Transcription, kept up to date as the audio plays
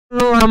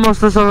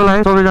नमस्ते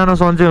सबैलाई सबैजना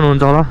सन्चै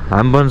हुनुहुन्छ होला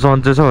हामी पनि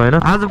सन्चै छौँ होइन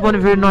आज पनि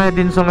फेरि नयाँ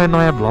दिनसँगै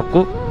नयाँ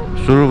भ्लगको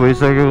सुरु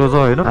भइसकेको छ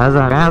होइन आज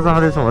हामी कहाँ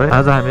जाँदैछौँ है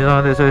आज हामी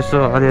जाँदैछौँ यसो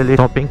अलिअलि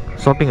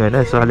सपिङ होइन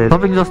यसो अलिअलि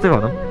सपिङ जस्तै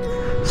भनौँ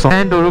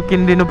प्यान्टहरू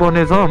किनिदिनु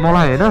पर्ने छ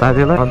मलाई होइन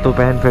साथीलाई अन्त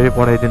प्यान्ट फेरि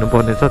पठाइदिनु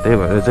पर्ने छ त्यही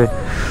भएर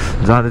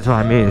चाहिँ जाँदैछौँ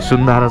हामी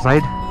सुन्दारा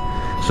साइड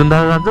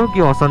सुन्दारा जान्छौँ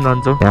कि असन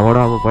जान्छौँ यहाँबाट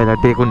अब पहिला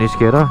टेकु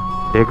निस्केर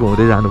टेकु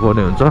हुँदै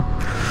जानुपर्ने हुन्छ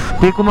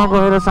टेकुमा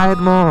गएर सायद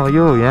म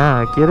यो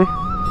यहाँ के अरे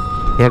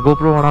यहाँ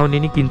गोप्रो बनाउने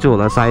नि किन्छु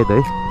होला सायद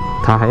है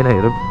थाहा छैन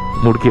हेरौँ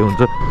मुड के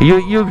हुन्छ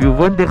यो भ्यू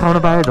पनि देखाउन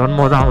पाए झन्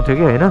मजा आउँथ्यो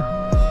कि होइन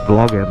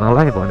भ्लग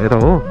हेर्नलाई भनेर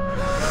हो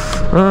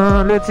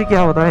लेट्स सी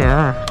क्या हो त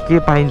यहाँ के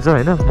पाइन्छ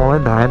होइन मलाई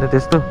पनि थाहा छैन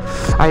त्यस्तो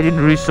I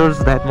didn't research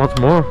that much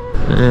more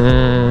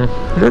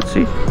let's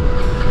see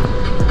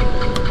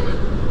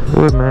oh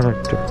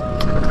mat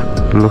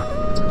ल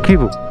के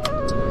भयो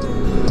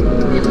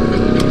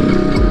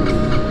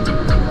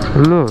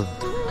ल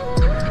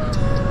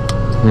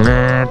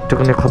म्याट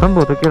कुनै खतम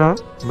भयो त केटा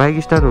बाइक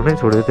स्टार्ट हुनै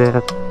छोड्यो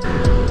त्यहाँ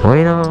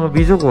होइन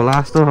बिजोक होला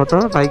जस्तो हो त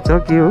बाइक त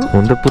के हो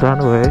हुन त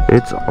पुरानो भयो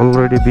it's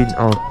already been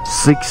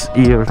 6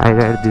 years I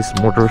ride this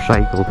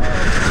motorcycle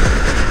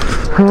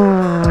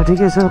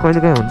ठिकै छ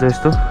कहिलेकाहीँ हुन्छ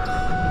यस्तो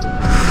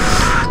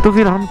तो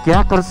फिर हम क्या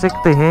कर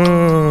सकते हैं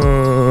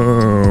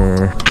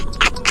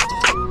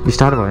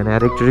स्टार्ट भएन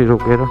यार एकचोटि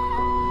रोकेर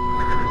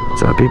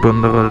चाबी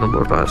बन्द गर्नु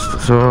पर्ला जस्तो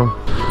छ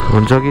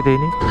हुन्छ कि त्यही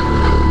नि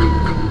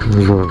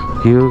ल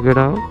के हो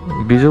केटा हो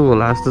बिजोक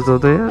होला जस्तो छ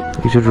त यार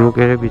एकचोटि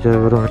रोकेर विचार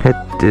गरौँ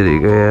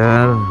हेत्तेरिको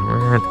यार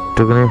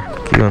टुक्ने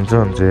के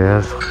हुन्छ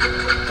यार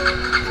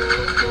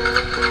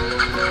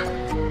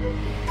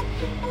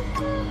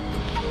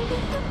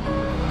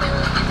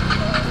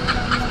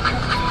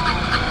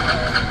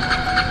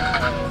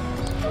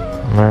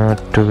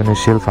टुक्ने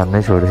सेल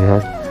फान्नै छोड्यो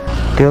यार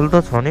तेल त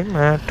छ नि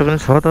टुक्ने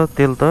छ त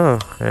तेल त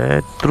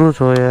यत्रो छ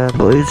यार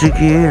भयो चाहिँ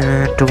के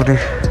टुक्ने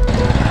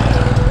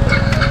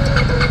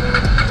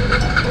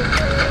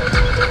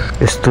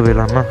यस्तो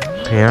बेलामा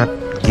यहाँ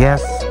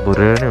ग्यास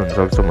भरेर नै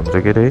हुनसक्छ भन्छ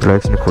के अरे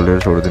लाइट्स नि खोलेर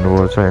छोडिदिनु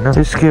पर्छ होइन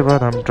त्यसके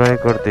बाद हम ट्राई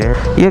करते हैं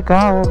ये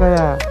कहाँ हो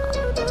गया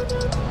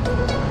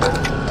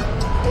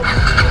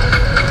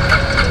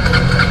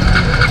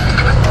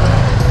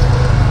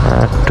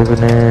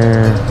टुक्ने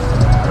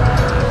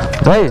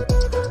भाइ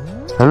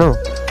हेलो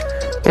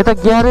यता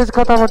ग्यारेज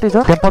कतापट्टि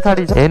छ त्यहाँ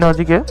पछाडि छ यही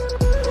नजिकै हो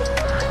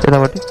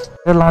यतापट्टि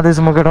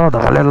लाँदैछु म केटा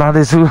धले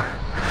लाँदैछु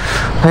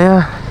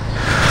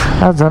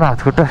झन् हात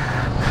खुट्टा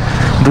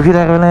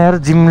दुखिरहेको बेला यार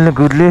जिमले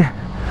गुडले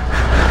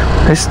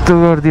यस्तो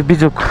गरिदियो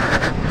बिजोक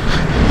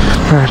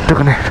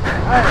टुक्ने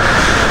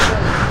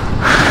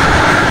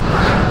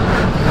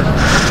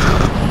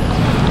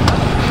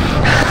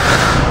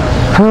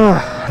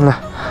ल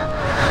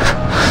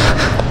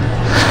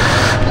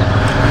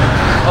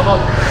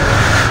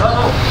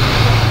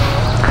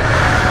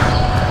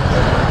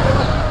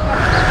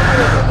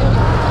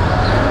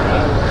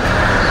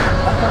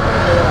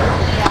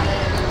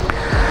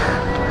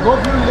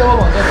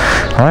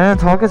होइन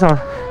छ के छ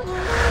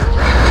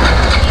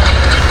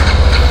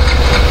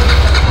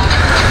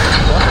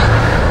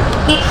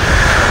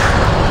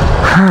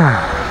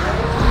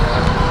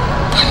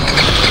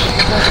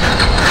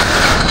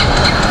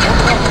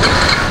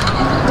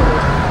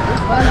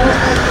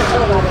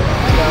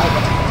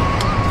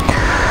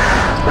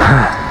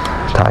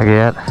थाक्यो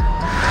यार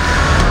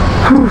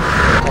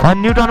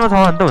न्युटनमा छ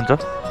भने त हुन्छ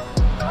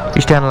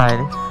स्ट्यान्ड लगायो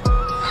नि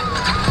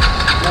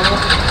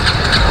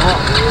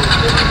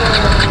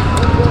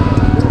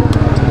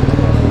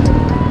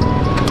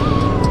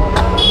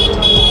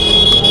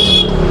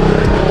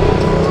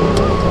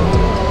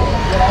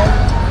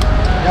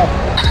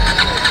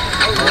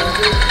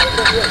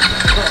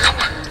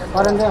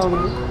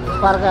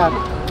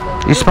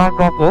स्पार्क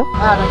गएको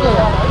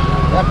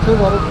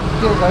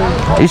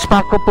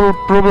स्पार्कको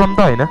प्रब्लम त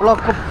होइन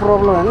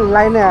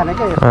लाइनै हाने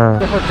के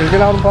त्यसको ठिक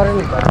लाउनु पर्यो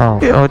नि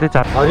हो त्यो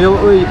चार हरियो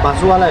उही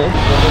भासुवाला है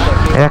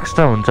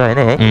एक्स्ट्रा हुन्छ होइन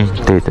है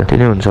त्यही त त्यही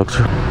नै हुनसक्छ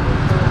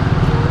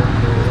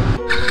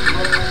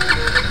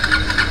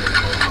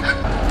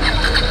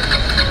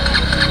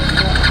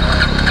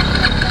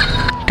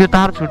त्यो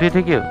तार छुटेको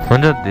थियो के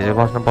हुन्छ धेरै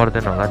बस्नु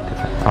पर्दैन होला त्यो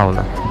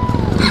आउला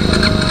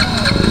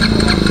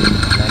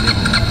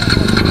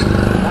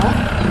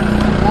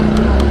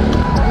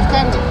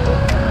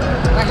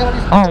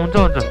हुन्छ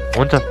हुन्छ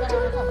हुन्छ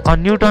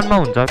न्युटनमा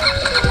हुन्छ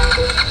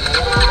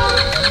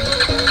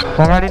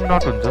अगाडि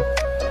नट हुन्छ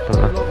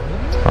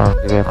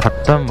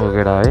खत्तम भयो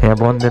केटा है यहाँ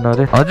बन्दैन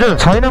अरे हजुर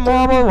छैन म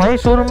अब है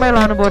सोरुममै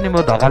लानु पर्ने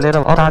भयो धकालेर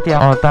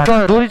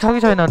डोरी छ कि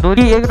छैन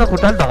डोरी एउटा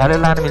खुट्टाले धकालेर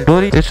लानु मिल्छ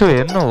डोरी यसो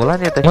हेर्नु होला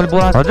नि यता मैले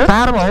बोला हजुर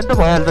तार भयो नि त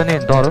भइहाल्छ नि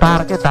डर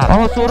तार के तार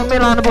अब सोरुममै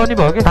लानु पर्ने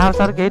भयो कि तार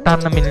सार केही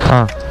तान्न मिल्छ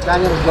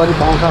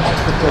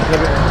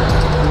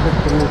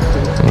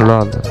ल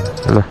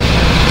ल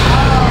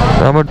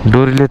अब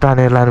डोरीले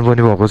तानेर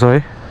लानुपर्ने भएको छ है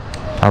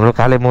हाम्रो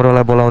काले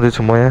मोरालाई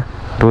बोलाउँदैछु म यहाँ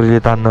डोरीले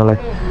तान्नलाई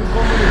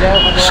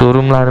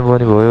सोरुम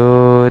लानुपर्ने भयो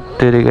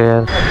यत्तिकै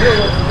यार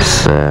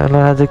साला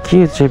आज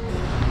के चाहिँ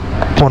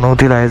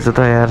पनौती लागेछ त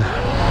यार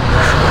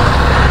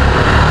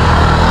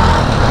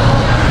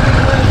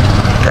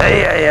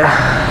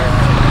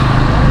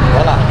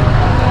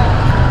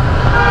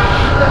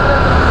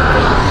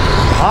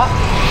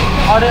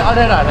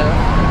गरेर हालेर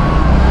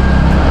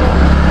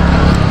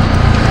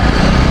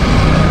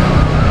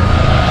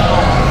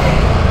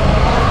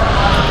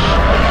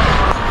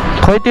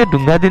खै त्यो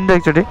ढुङ्गा दिन्छ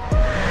एकचोटि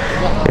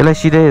यसलाई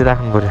सिधै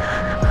राख्नु पर्यो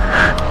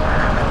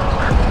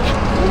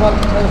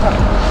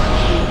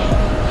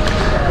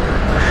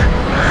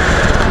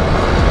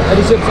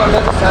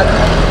रिसेप्सनलाई साथी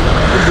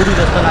बुढी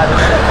जस्तो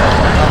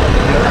लाग्यो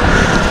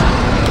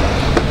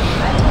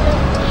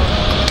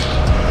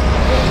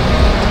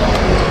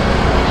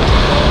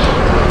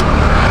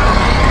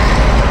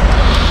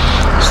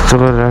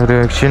यस्तो गरेर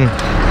राख्दियो एकछिन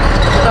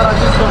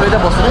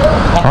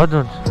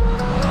हजुर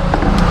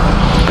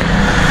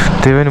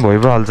त्यही पनि भइ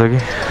पो हाल्छ कि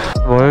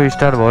भयो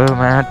स्टार्ट भयो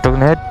माटो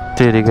पनि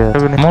हेत्तेरिका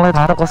मलाई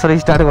थाहा कसरी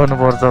स्टार्ट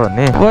गर्नुपर्छ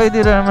भन्ने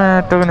गइदिएर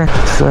माटो पनि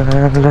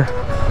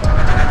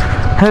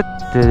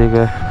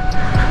हेत्तेरिका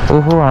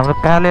ओहो हाम्रो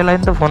कालेलाई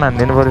नि त फोन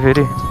हानिदिनु पर्यो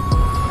फेरि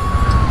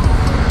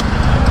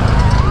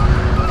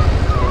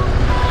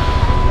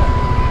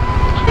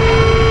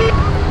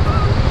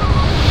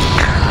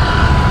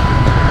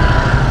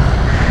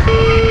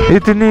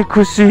इतनी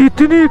खुसी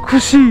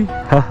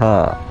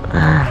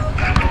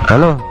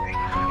हेलो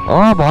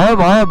भयो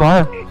भयो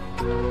भयो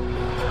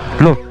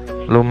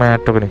लो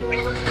माटो पनि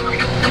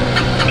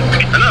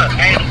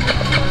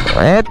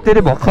ए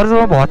तेरि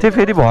भर्खरसम्म भयो थियो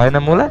फेरि भएन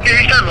मलाई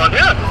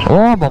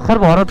भर्खर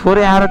भएर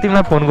थोरै आएर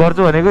तिमीलाई फोन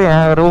गर्छु भनेको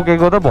यहाँ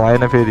रोकेको त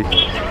भएन फेरि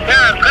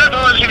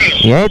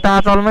यहीँ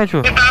ताचलमै छु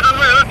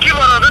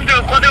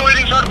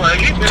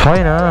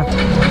छैन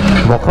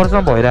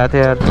भर्खरसम्म भइरहेको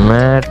थियो यार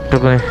माटो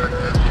पनि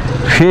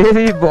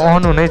फेरि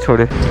अन हुनै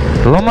छोड्यो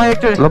ल म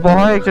एकचोटि ल बह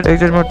एकचोटि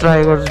म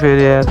ट्राई गर्छु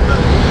फेरि यार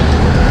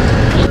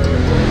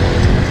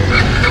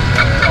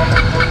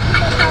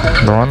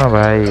भन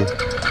भाइ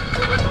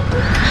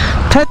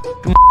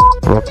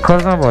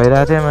भर्खरसम्म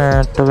भइरहेको थियो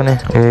माटो पनि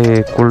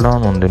ए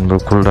कुलडाउन हुँदैन ब्रो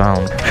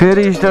कुलडाउन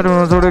फेरि स्टार्ट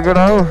हुन छोड्यो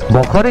केटा हो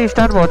भर्खरै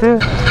स्टार्ट भएको थियो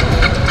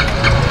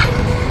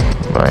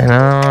भएन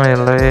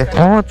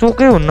यसलाई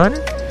चोकै हुन्न नि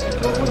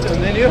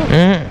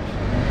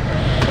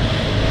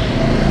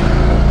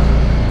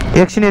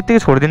एकछिन यतिकै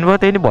छोडिदिनु भयो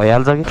त्यही नि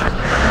भइहाल्छ कि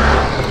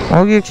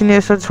अघि एकछिन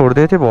यसो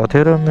छोडिदिएको थियो भएको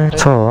थियो र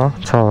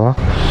छ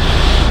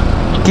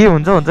के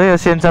हुन्छ यो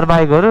सेन्सर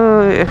बाइकहरू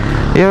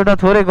एउटा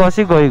थोरै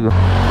गसी गएको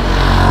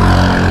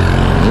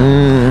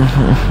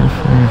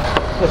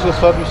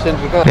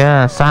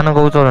यहाँ सानो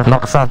गौचौरा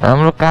नक्सा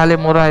हाम्रो काले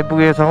मोर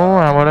आइपुगेछौँ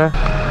यहाँबाट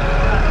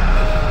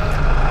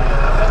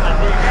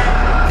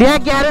त्यहाँ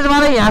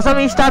ग्यारेजबाट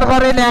यहाँसम्म स्टार्ट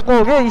गरेर ल्याएको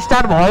हो कि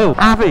स्टार्ट भयो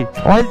आफै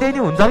अहिले त्यही नि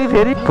हुन्छ कि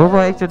फेरि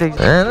एकचोटि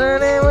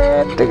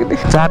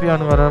चाबी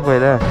अन गरेर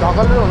पहिला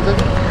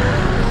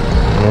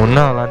हुन्न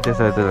होला नि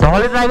त्यसो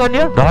ढले ट्राई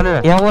गर्ने हो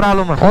ढलेर यहाँ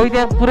ओह्रालोमा अहिले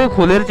त्यहाँ पुरै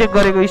खोलेर चेक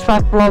गरेको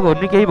स्पार्क प्लगहरू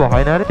नि केही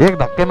भएन अरे एक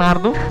धक्के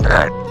मार्नु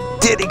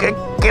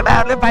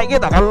केटाहरूले बाइकै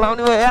धक्का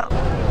लाउने भयो यार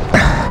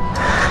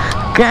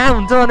कहाँ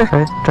हुन्छ भने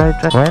ट्राई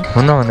भएन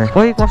हुन्न भने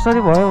खोइ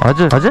कसरी भयो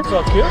हजुर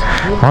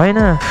होइन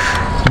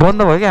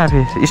बन्द भयो कि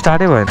आफै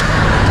स्टार्टै भएन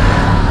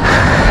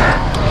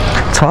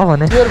छ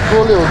भने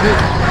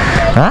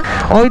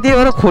अहिले त्यही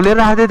भएर खोलेर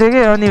राख्दै थियो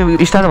कि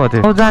अनि स्टार्ट भएको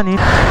थियो जाने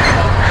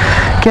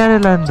क्यारे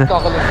लान्छ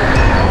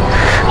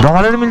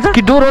ढलेर मिल्छ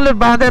कि डोरोले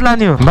बाँधेर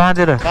लाने हो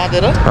बाँधेर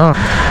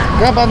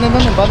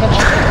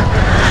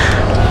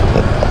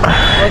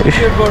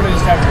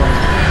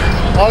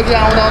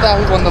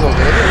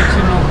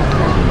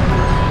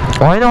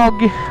होइन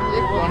अघि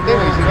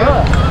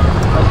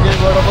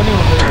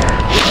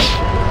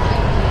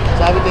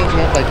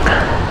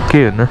के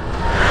हुनु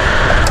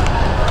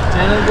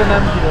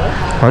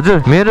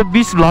हजुर मेरो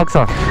 20 भ्लग छ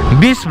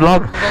 20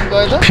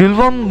 भ्लग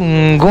फिल्म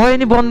गयो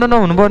नि बन्द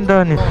नहुनु बन्द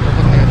अनि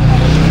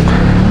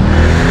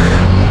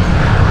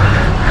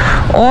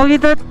अघि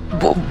त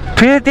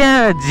फेरि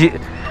त्यहाँ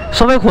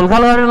सबै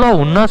खोलखाल गरेर ल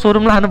हुन्न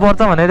सोरुम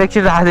लानुपर्छ भनेर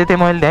एकछिन राख्दै थिएँ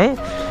मैले है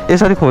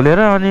यसरी खोलेर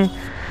अनि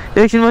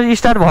एकछिनपछि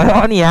स्टार्ट भयो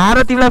अनि यहाँ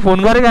र तिमीलाई फोन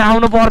गरेको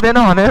आउनु पर्दैन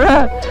भनेर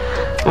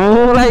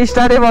ओलाई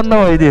स्टार्टै बन्द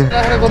भइदियो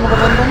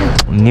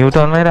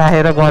न्युटनमै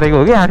राखेर गरेको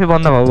हो कि आफै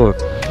बन्द भएको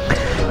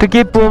त्यो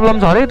केही प्रब्लम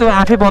छ अरे त्यो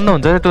आफै बन्द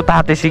हुन्छ अरे त्यो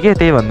तातेसी के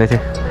त्यही भन्दै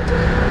थियो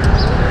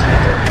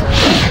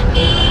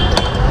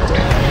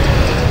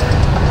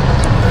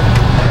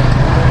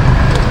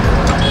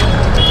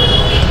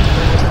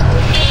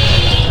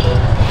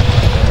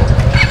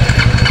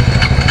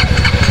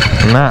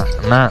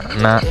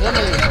ना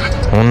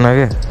हुन्न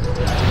के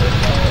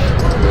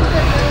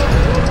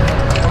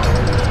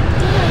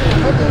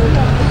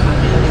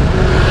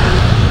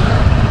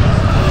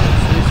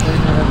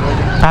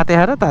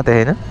ताते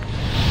होइन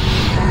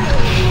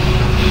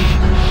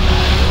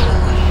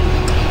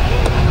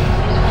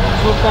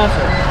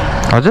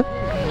हजुर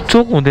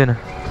चोक हुँदैन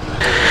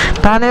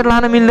तानेर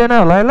लान मिल्दैन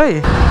होला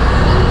यसलाई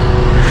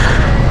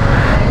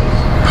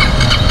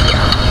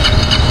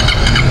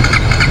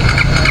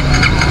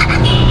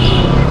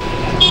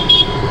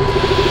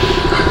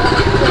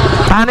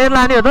तानेर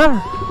लाने हो त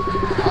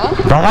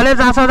ढकाले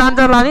जहाँसम्म जान्छ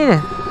लाने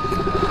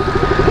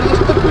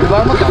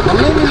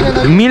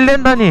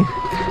मिल्दैन त नि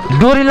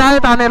डोरी लाग्यो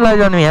तानेर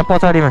लैजानु यहाँ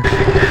पछाडिमा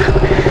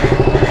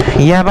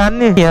यहाँ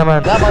बाँध्ने यहाँ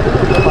बाँध्ने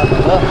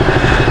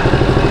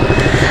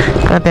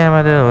त्यहाँ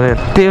माथि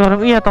त्यही भएर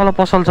यहाँ तल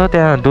पसल छ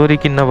त्यहाँ डोरी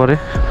किन्न पर्यो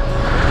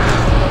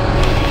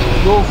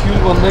लो फ्युल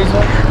भन्दैछ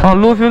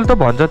लो फ्युल त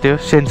भन्छ त्यो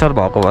सेन्सर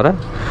भएको भएर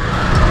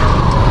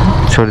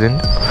छोडिदिनु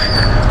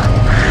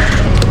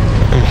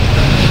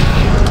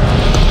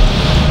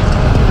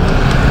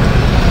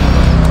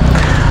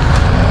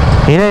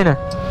होइन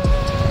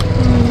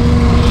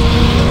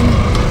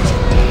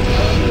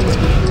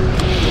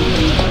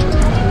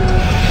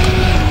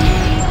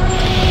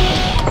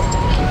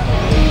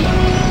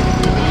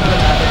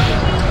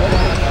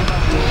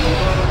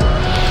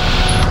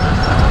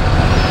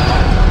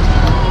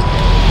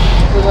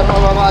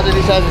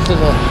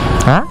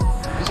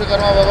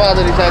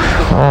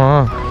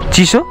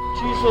चिसो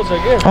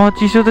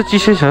चिसो त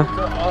चिसै छ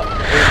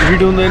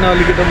हिट हुँदैन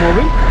अलिकति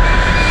मोबिल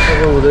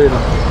हुँदैन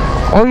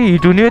अघि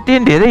हिट हुने त्यही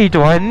धेरै हिट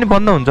भयो भने नि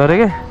बन्द हुन्छ अरे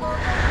क्या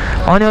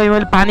अनि अघि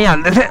मैले पानी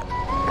हाल्दै थिएँ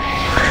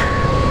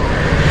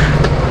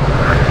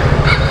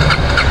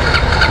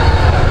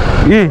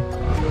ए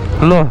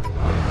ल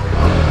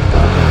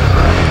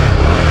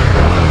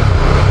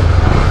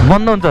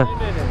बन्द हुन्छ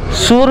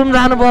सोरुम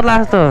जानु पर्ला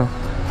जस्तो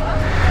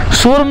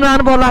सोरुम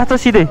जानु पर्ला जस्तो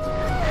सिधै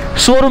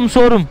सोरुम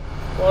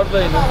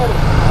पर्दैन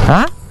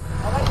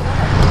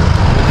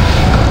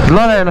ल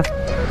ल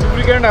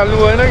डुप्लिकेट हाल्नु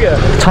भएन क्या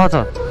छ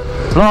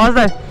ल हस्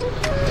दाइ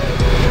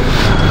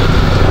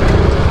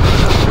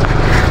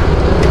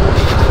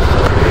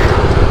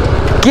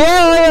के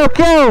हो यो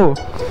के हो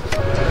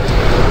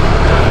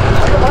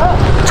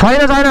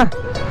छैन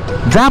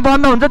जहाँ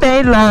बन्द हुन्छ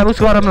त्यहीँ उस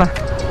गरौँला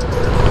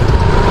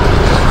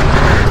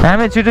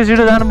हामी छिटो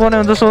जानुपर्ने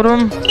हुन्छ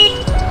सोरुम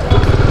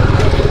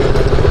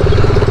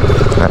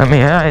हामी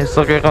यहाँ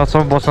आइसकेका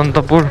छौँ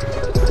बसन्तपुर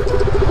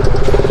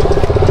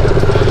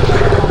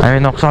हामी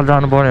नक्सल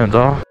जानुपर्ने हुन्छ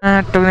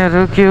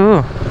टोक्नेहरू के हो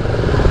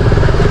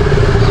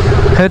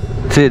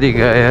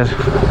हेत्तेरिका यार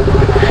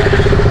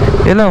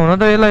यसलाई हुन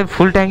त यसलाई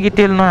फुल ट्याङ्की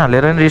तेल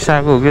नहालेर नि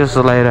रिसाएको हो कि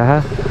जस्तो लागिरह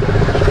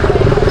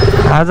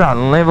आज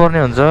हाल्नै पर्ने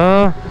हुन्छ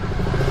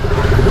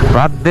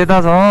बाध्यता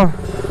छ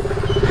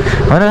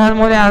होइन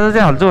मैले आज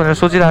चाहिँ हाल्छु भनेर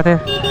सोचिरहेको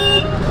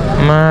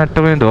थिएँ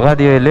टोक्ने धोका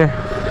दियो अहिले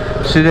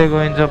सिधै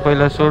गइन्छ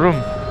पहिला सोरुम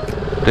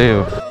त्यही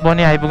हो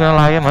पनि आइपुग्न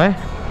लाग्यौँ है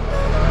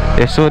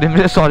ए सोरुम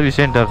र सर्भिस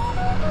सेन्टर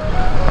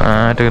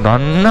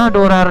धन्न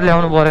डोराएर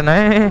ल्याउनु परेन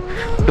है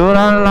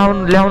डोराएर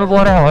ल्याउनु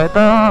पऱ्यो भए त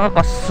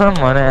कसम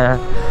भने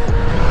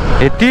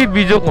यति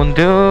बिजोक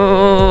हुन्थ्यो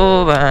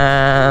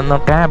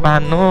कहाँ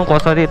बाँध्नु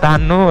कसरी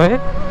तान्नु है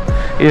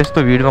यस्तो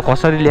भिडमा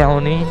कसरी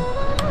ल्याउने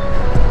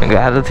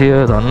गाह्रो थियो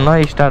धन्न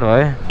स्टार्ट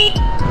भयो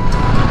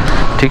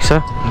ठिक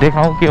छ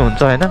देखाउँ के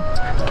हुन्छ होइन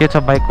के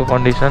छ बाइकको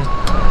कन्डिसन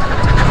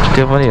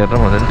त्यो पनि हेर्नु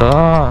हुँदैन नि त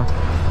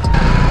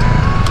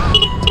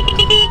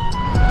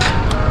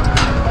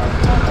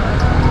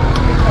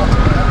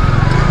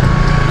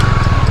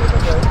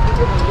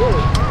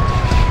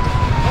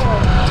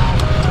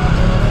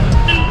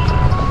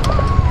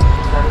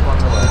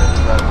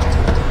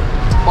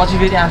पछि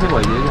फेरि आफै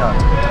भइदियो क्या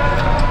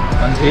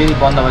अनि फेरि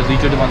बन्द भयो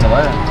दुईचोटि बन्द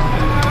भयो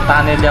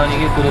तानेर ल्याउने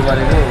के कुरो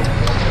गरेको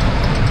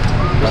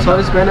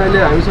सर्भिस म्यान अहिले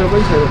हामीसँग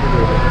पनि छैन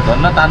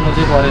धन्न तान्नु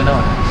चाहिँ परेन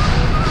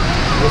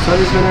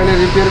सर्भिस म्यान अहिले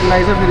रिपेयरको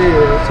लागि छ फेरि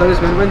सर्भिस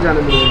म्यान पनि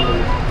जानु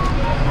मिल्दैन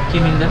के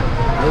मिल्दैन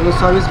हाम्रो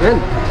सर्भिस भ्यान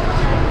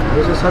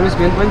हामीसँग सर्भिस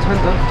भ्यान पनि छ नि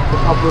त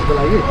अपलोडको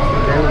लागि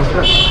भ्यानभित्र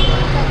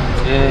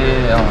ए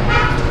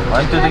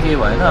होइन त्यो त केही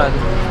भएन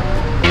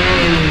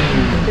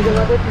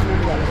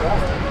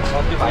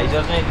कति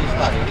भाइजर चाहिँ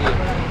त्यस्तो हाल्यो कि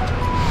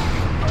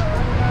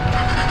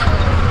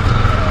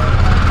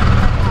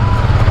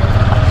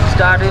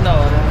स्टार्टै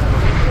नभएर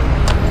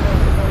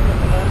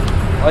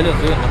अहिले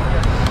हुन्छ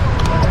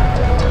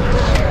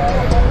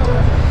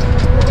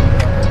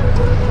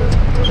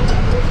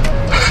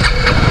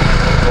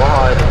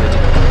अहिले फेरि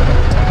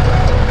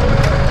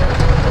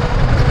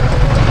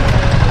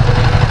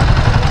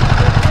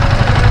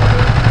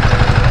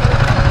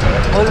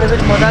अहिले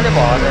फेरि मजाले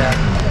भयो यार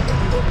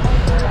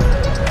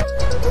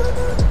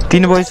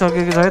 3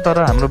 बजिसकेको छ है तर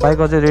हाम्रो बाइक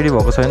अझै रेडी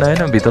भएको छैन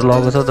होइन भित्र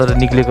लगेको छ तर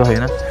निक्लेको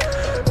छैन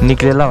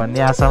निक्लेला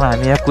भन्ने आशामा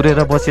हामी यहाँ कुरेर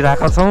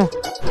बसिरहेका छौँ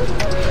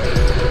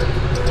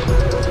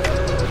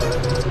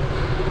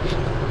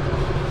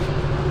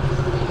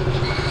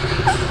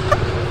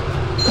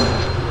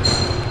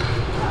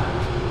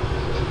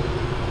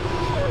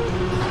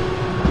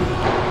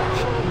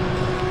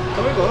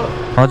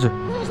हजुर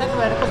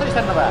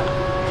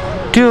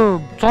त्यो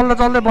चल्दा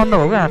चल्दै बन्द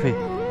भयो क्या आफै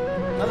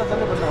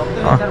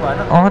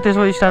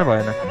त्यसो स्टार्ट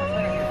भएन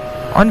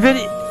अनि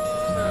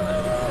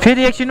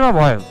फेरि एकछिनमा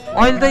भयो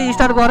अहिले त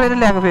स्टार्ट गरेर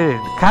ल्याएको फेरि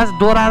खास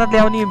दोहोऱ्याएर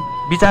ल्याउने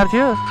विचार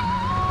थियो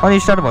अनि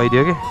स्टार्ट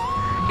भइदियो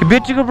कि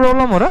ब्याट्रीको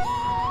प्रब्लम हो र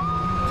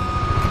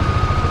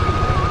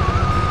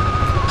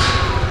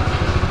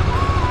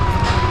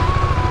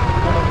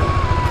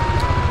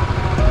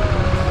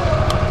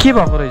के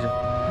भएको रहेछ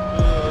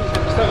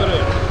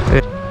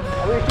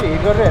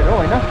हिट गरेर हेरौँ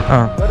होइन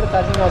गरेर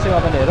चार्जिङ असेमा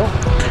पनि हेरौँ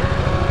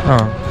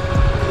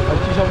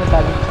चिसोमा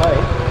चार्जिङ छ है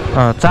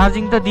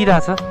चार्जिङ त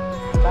दिइरहेछ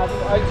चार्जिङ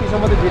अहिले चिसो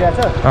मात्रै दिइरहेछ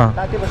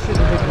तातेपछि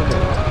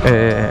ए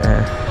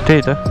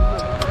त्यही त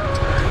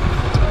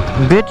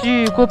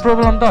ब्याट्रीको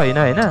प्रब्लम त होइन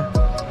होइन?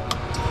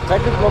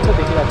 ब्याट्री प्रब्लम त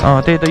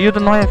देखिरहेको त्यही त, यो त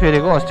नयाँ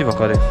फेरेको अस्ति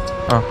भर्खरै।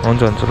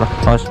 हुन्छ हुन्छ ल,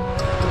 हस्।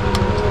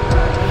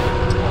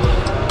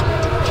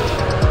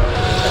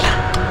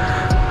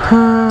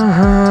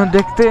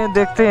 देखते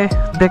देखते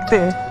देखते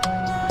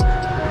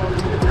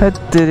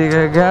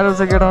तेरिका गाह्रो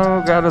छ केटा,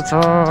 गाह्रो छ।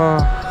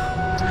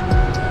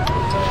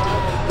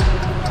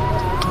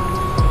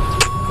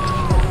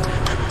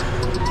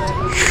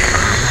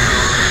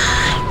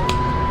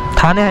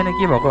 थाहा नै होइन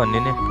के भएको भन्ने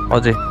नि,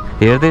 अझै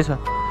हेर्दैछ।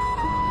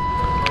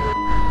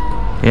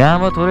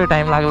 यहाँमा थोरै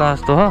टाइम लाग्ला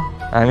जस्तो हो।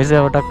 हामी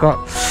चाहिँ एउटा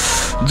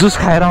जुस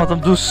खाएर आउँछौँ,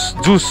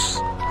 जुस।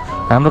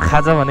 हाम्रो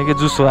खाजा भनेको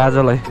जुस हो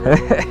आजलाई।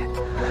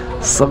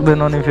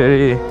 सक्दैन नि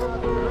फेरि।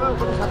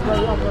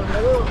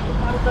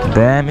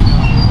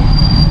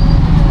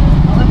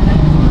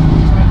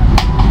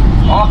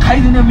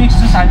 खाइदिने मिक्स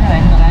जुस हाल्ने।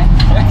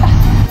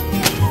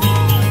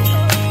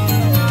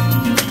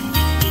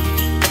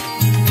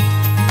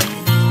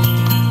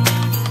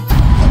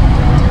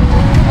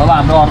 अब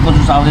हाम्रो अर्को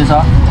जुस आउँदैछ,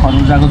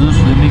 खरबुजाको जुस,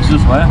 मिक्स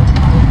जुस भयो।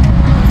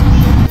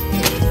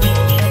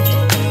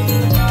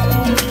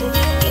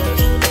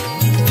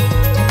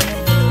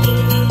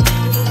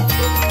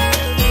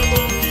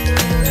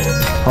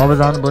 अब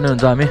जानुपर्ने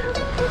हुन्छ हामी।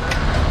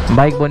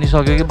 बाइक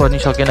बनिसक्यो कि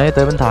बनिसकेन है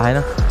त्यही पनि थाहा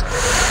छैन।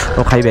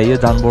 अब खाइ भ्याइयो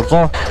जानुपर्छ।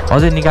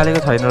 अझै निकालेको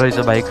छैन रहेछ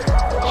बाइक।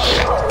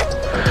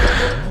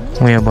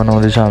 यहाँ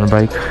बनाउँदैछ हाम्रो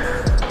बाइक।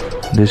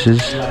 This is.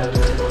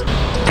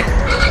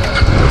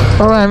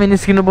 अब हामी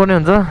निस्किनु पर्ने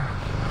हुन्छ।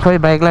 खै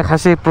बाइकलाई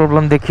खासै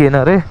प्रब्लम देखिएन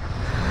अरे।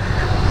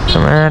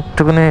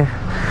 म्याटो पनि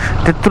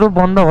त्यत्रो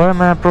बन्द भयो,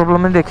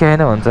 प्रब्लमै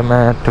देखिएन भन्छ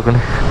म्याटो पनि।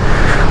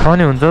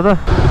 अनि हुन्छ त।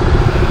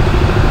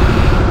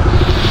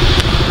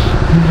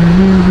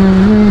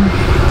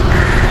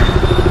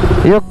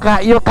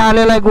 यो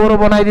कालेलाई गोरो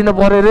बनाइदिनु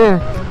पर्यो रे।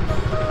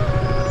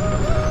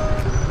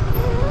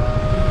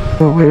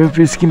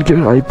 स्किन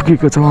केयर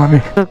आइपुगेको छौँ हामी।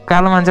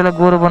 कालो मान्छेलाई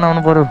गोरो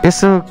बनाउनु पर्यो,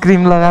 यसो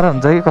क्रिम लगाएर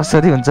हुन्छ कि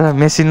कसरी हुन्छ,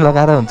 मेसिन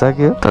लगाएर हुन्छ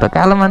कि हो। तर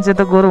कालो मान्छे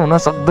त गोरो हुन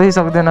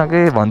सक्दैन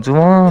कि भन्छु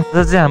म।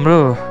 जो चाहिँ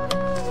हाम्रो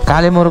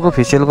काले मोरको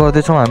फेसियल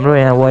गर्दैछौँ हाम्रो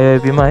यहाँ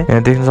वाइआइपीमा है।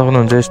 यहाँ देख्न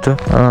सक्नुहुन्छ यस्तो।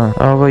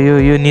 अब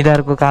यो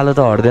निधारको कालो त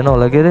हट्दैन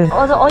होला के अरे।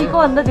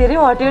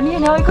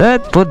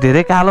 तँ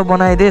धेरै कालो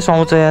बनाइदिए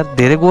सुहाउँछ यार,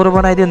 धेरै गोरो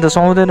बनाइदियो नि त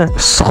सुहाउँदैन।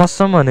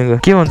 कसम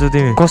भनेको, के भन्छौ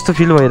तिमी? कस्तो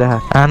फिल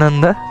भइरह?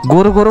 आनन्द?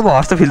 गोरो भयो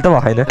जस्तो फिल त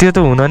भएन। त्यो त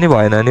हुन नि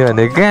भएन नि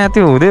भने कहाँ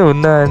त्यो हुँदै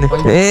हुन्न नि।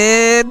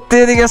 ए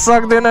तेरिका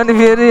सक्दैन नि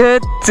फेरि।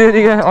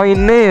 तेरिका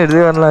ऐनै हेर्दै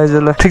गर्नु लाग्छ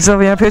ल। ठिक छ,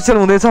 अब यहाँ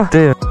फेसियल हुँदैछ।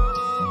 त्यही हो।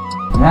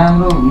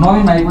 हाम्रो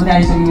नवीन भाइ पनि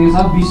आइसकेको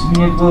छ। 20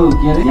 मिनेटको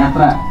के अरे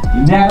यात्रा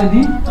हिँड्दै आएको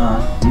दिन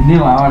हिँड्दै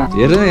भएबाट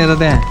हेर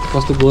त्यहाँ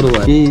कस्तो गोरो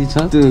भयो। केही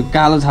छ त्यो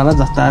कालो छाला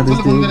जस्ता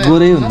त्यस्तै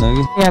गोरै हुन्न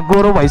कि। यहाँ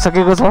गोरो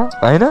भइसकेको छ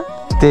होइन?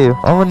 त्यही हो।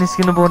 अब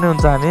निस्किनु पर्ने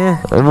हुन्छ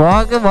हामी।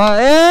 भएको भयो।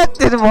 ए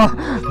तेरो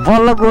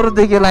बल्ल गोरो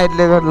देखियो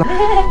लाइटले गर्दा।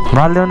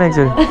 भाल ल्याउ न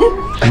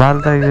एकचोटि। भाल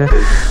त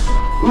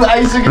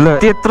ल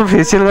त्यत्रो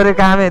फेसियल गरे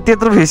कामै,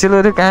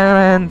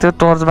 त्यो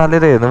टर्च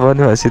बालेर हेर्नु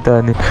पर्ने भएपछि त।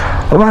 अनि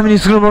अब हामी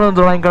निस्किनु पर्ने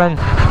हुन्छ। लाइङ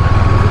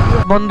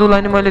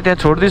बन्धुलाई नि मैले त्यहाँ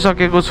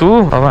छोडिदिइसकेको छु।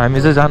 अब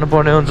हामी चाहिँ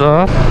जानुपर्ने हुन्छ।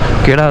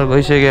 केटाहरू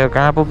गइसक्यो,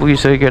 कहाँ पो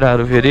पुगिसक्यो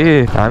केटाहरू।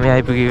 फेरि हामी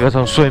आइपुगेका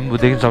छौँ स्वयम्भू।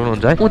 देख्न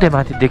सक्नुहुन्छ है। उतै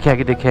माथि देखिया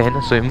कि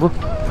होइन स्वयम्भू?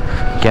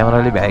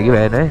 क्यामेराले भ्यायो कि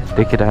भएन है,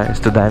 देखिरह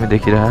यस्तो दामी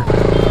देखिरह।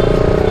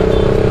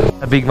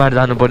 बिग मार्ट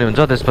जानुपर्ने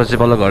हुन्छ, त्यसपछि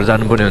बल्ल घर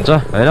जानुपर्ने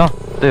हुन्छ होइन?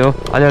 त्यही हो,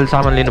 अलिअलि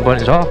सामान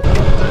लिनुपर्ने छ।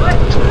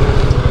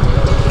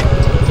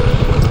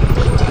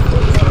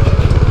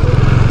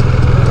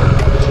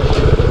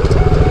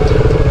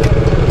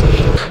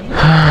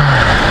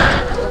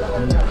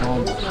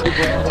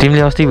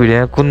 तिमीले अस्ति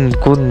भिडियोमा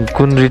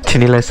कुन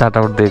रिठिनीलाई सार्ट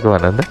आउट दिएको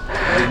भन त।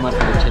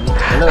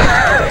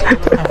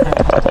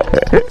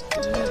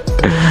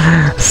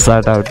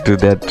 Shirt out to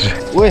that.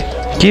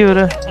 के हो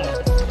र?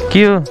 के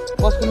हो?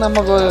 कसको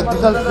नाममा गयो?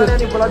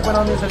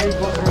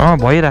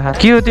 भइरह।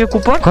 के हो त्यो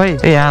कुपन?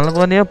 खै ए हाल्नु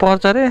पर्ने हो,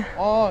 पर्छ रे।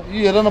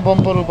 यो हेर न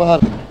बम्पर उपहार।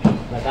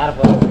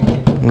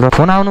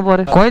 फोन आउनु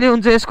पर्यो। कहिले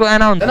हुन्छ यसको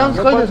एनाउन्स?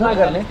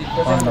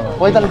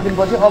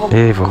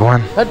 ए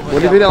भगवान्,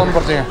 भोलि फेरि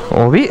आउनुपर्छ यहाँ।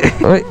 ओबी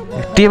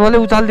टेबलै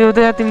उचालिदियो त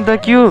यार तिमी त।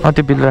 के हो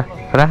त्यो बिल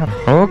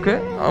राख। ओके,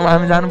 अब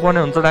हामी जानुपर्ने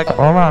हुन्छ।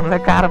 अब हामीलाई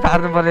कार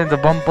पार्नु पर्ने हुन्छ।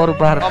 बम्पर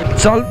उपहार।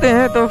 चलते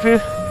हैं तो फिर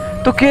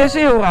तो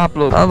कैसे हो आप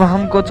लोग? अब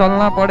हमको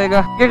चलना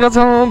पड़ेगा। के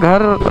छौँ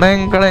घर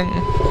ड्याङ ड्याङ।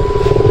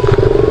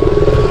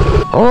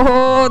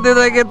 ओहो त्यो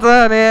के त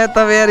अरे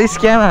तपाईँ यार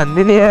स्क्याम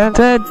हान्दिने यार।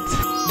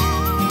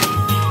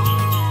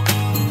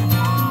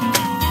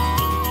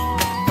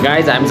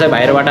 गाइज हामी चाहिँ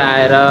बाहिरबाट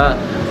आएर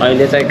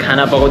अहिले चाहिँ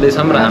खाना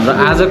पकाउँदैछौँ र हाम्रो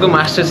आजको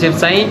मास्टर सेफ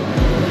चाहिँ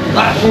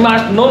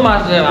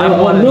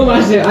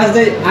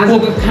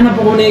आजको खाना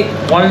पकाउने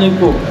ओन्ली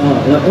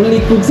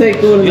कुक चाहिँ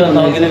को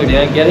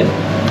के अरे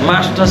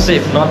मास्टर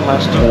सेफ नट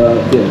मास्टर।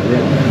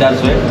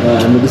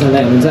 हाम्रो विषय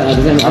दाइ हुनुहुन्छ। आज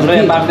चाहिँ हाम्रो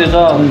यहाँ पाक्दैछ।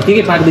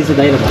 के पाक्दैछ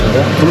दाइ भनेर?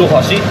 ठुलो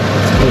खसी।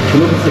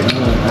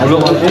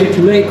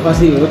 ठुलै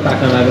खसी हो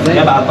पाक्न लागेको चाहिँ।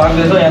 यहाँ भात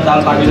पाक्दैछ, यहाँ दाल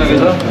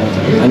पाकिसकेको छ।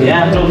 अनि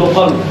यहाँ हाम्रो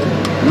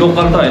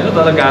लोकल त होइन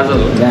तर गाजर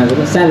हो। गाजर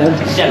स्यालेड।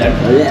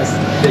 यस।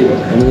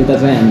 अनि यता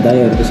चाहिँ हामी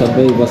दाइहरूको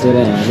सबै बसेर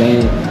हामी चाहिँ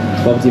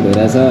पब्जी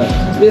भइरहेछ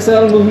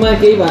स्पेसल मुखमा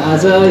केही भएको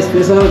छ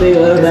स्पेसल त्यही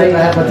भएर त्यही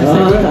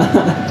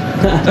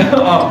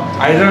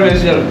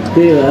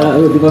भएर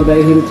दिपक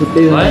दाइ फेरि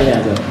छुट्टै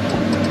भइरहेछ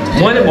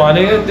मैले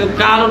भनेको त्यो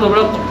कालो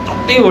थोप्रो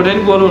कति होटेल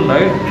गोरु हुन्न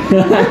है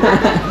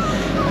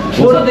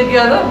गोरु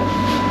देखिया त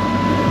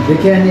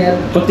देखिया नि यार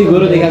कति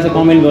गोरो देखाएको छ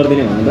कमेन्ट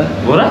गरिदिने भन्नु त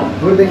गोरा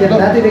गोरु देखिया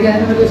दाँती देखिया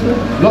हैन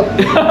त्यसको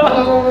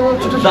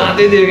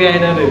दाँतै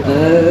देखाएन रे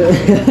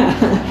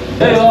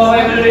ए ओ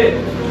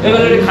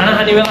एकचोटि खाना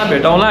खाने बेला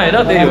भेटौँला होइन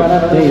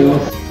त्यही हो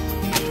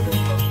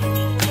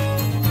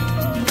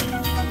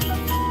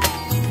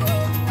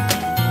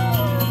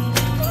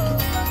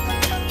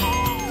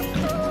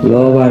ल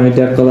अब हामी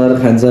ट्याक्क लगाएर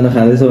खानसाना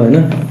खाँदैछौँ होइन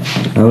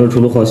हाम्रो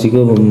ठुलो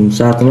खसीको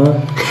साथमा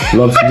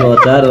लप्सीको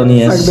अचार अनि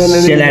यहाँ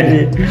स्यालाड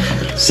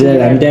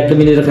हामी ट्याक्क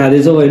मिलेर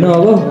खाँदैछौँ होइन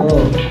अब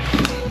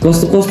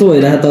कस्तो कस्तो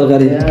भइरहेको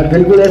तरकारी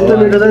बिल्कुल यस्तो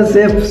मिठो छ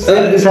सेफ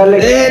विशालले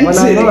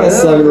बनाएको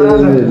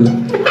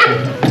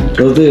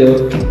त्यही हो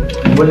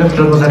बोल्ने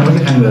मुद्राको साथ पनि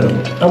खानु भएर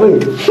अब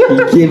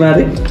के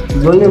मारे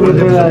बोल्ने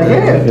मुद्रा के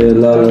ए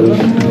ल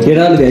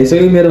केटाले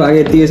भ्याइसक्यो मेरो भाग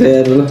यति छ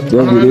यार ल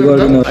भिडियो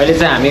गर्दिन अहिले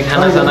चाहिँ हामी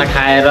खानासाना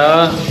खाएर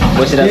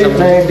बसिरहेको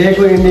छौँ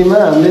डेको एन्डिङमा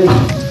हामीले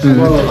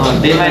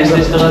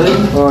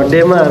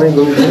डेमा हामी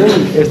घुम्थ्यौँ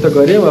यस्तो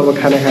गऱ्यौँ अब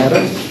खाना खाएर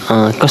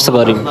कस्तो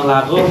गऱ्यौँ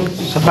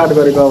सफाट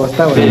गरेको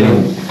अवस्था भयो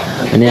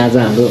अनि आज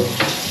हाम्रो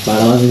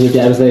भाडामा जुटी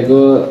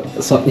आइसकेको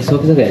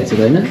सकिसक्यो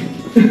भ्याइसक्यो होइन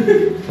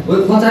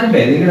पछाडि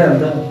भ्याइदिएको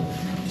अन्त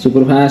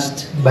सुपर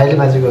फास्ट भाइले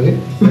बाजेको कि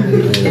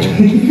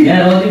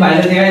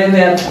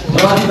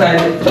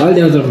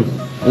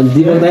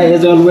दिपक दाइ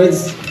एज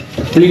अलवेज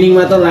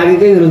क्लिनिङमा त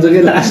लागेकै हुनुहुन्छ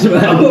कि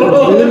लास्टमा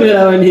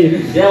मेरा पनि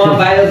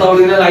बाहिर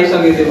दौडिन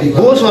लागिसकेको थियो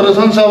कोषहरू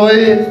छन् सबै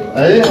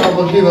है अब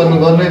के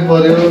गर्नै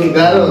पर्यो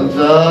गाह्रो हुन्छ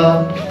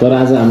तर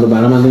आज हाम्रो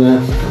भाडामाथि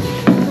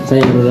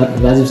चाहिँ हाम्रो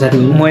राजीव साथी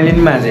मैले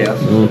नि माझे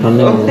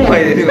ठन्डा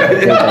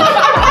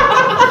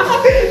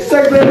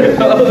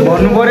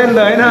भन्नु पर्यो नि त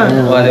होइन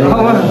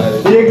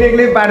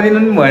एक्लै पारिदिनु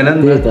पनि भएन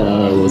नि त्यही त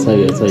हो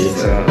सही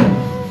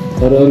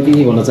तर अरू के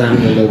भन्न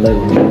चाहन्छु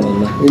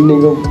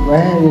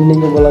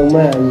इन्डिङको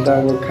ब्लगमा हामी त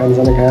अब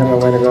खानसाना खाएर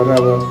रमाइलो गरेर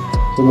अब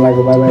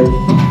सुन्लाको बाई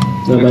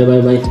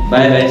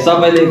बाई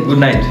सबैले good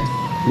night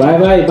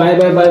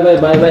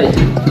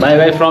by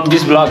by from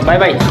this blog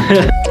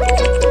by